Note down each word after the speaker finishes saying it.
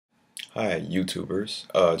Hi, YouTubers.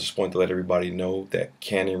 Just wanted to let everybody know that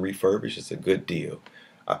Canon Refurbished is a good deal.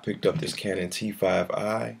 I picked up this Canon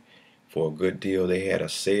T5i for a good deal. They had a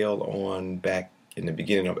sale on back in the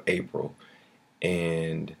beginning of April,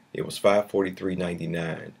 and it was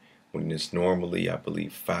 $543.99 when it's normally, I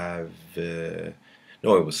believe, no,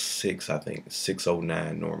 it was six. I think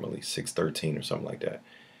 609 normally, 613 or something like that.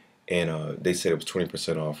 And they said it was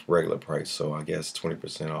 20% off regular price, so I guess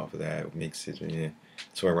 20% off of that makes it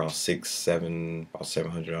somewhere around about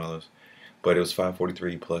 $700. But it was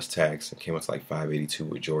 543 plus tax, and came out to like 582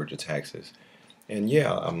 with Georgia taxes. And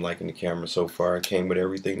yeah, I'm liking the camera so far. It came with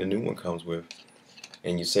everything the new one comes with,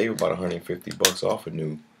 and you save about 150 bucks off a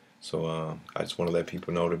new. So I just want to let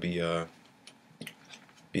people know to be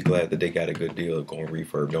glad that they got a good deal going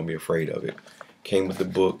refurb. Don't be afraid of it. Came with the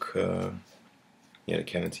book. Yeah, the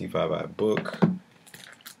Canon T5i book,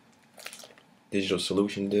 digital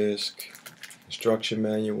solution disc, instruction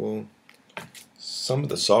manual. Some of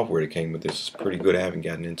the software that came with this is pretty good. I haven't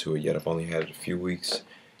gotten into it yet. I've only had it a few weeks.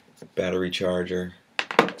 Battery charger,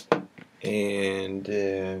 and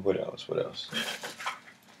what else? What else?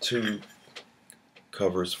 Two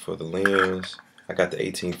covers for the lens. I got the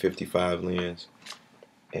 1855 lens,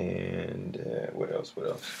 and what else? What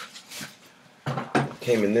else?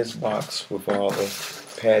 Came in this box with all the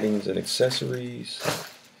paddings and accessories.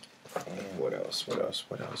 And what else? What else?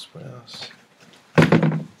 What else? What else?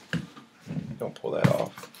 Don't pull that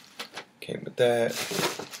off. Came with that.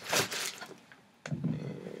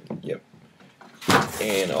 And, yep.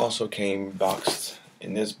 And also came boxed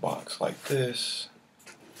in this box like this.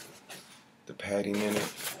 The padding in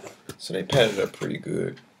it. So they padded it up pretty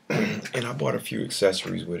good. And I bought a few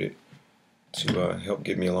accessories with it to help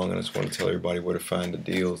get me along. I just want to tell everybody where to find the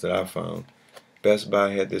deals that I found. Best Buy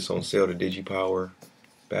had this on sale, the DigiPower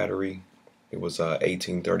battery. It was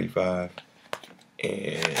 $18.35.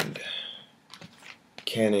 And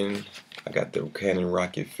Canon, I got the Canon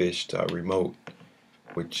Rocketfish remote,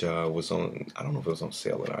 which was on, I don't know if it was on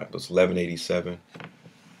sale or not. It was $11.87.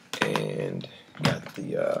 And got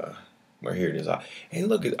the well, here it is. And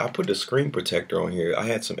look, I put the screen protector on here. I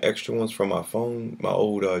had some extra ones from my phone, my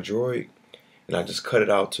old Droid, and I just cut it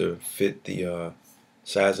out to fit the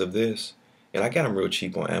size of this. And I got them real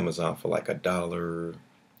cheap on Amazon for like $1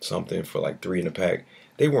 something for like 3 in a pack.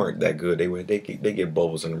 They weren't that good. They get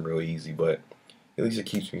bubbles in them real easy, but at least it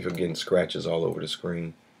keeps me from getting scratches all over the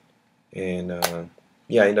screen. And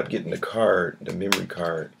yeah, I ended up getting the card, the memory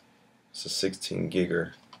card. It's a 16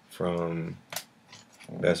 gigger from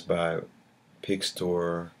Best Buy, Pick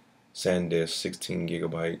Store, SanDisk, 16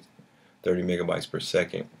 gigabytes, 30 megabytes per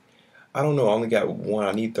second. I don't know, I only got one.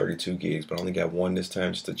 I need 32 gigs, but I only got one this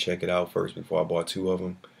time just to check it out first before I bought two of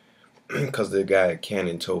them. Because the guy at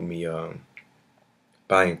Canon told me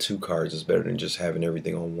buying two cards is better than just having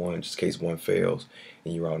everything on one, just in case one fails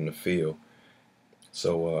and you're out in the field.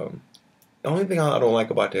 So the only thing I don't like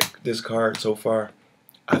about this card so far,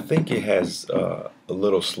 I think it has a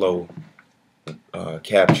little slow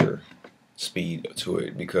capture speed to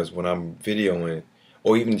it, because when I'm videoing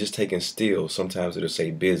or even just taking stills, sometimes it'll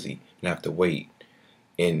say busy and I have to wait.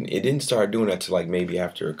 And it didn't start doing that till like maybe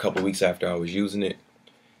after a couple weeks after I was using it.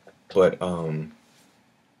 But I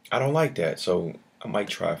don't like that, so I might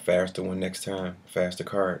try a faster one next time, faster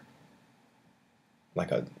card, like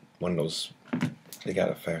one of those. They got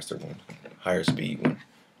a faster one, higher speed one.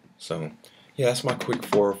 So yeah, that's my quick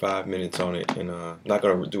 4 or 5 minutes on it, and I'm not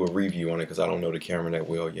gonna do a review on it because I don't know the camera that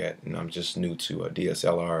well yet, and I'm just new to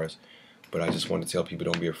DSLRs. But I just want to tell people,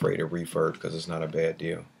 don't be afraid of refurb because it's not a bad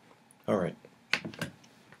deal. All right,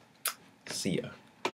 see ya.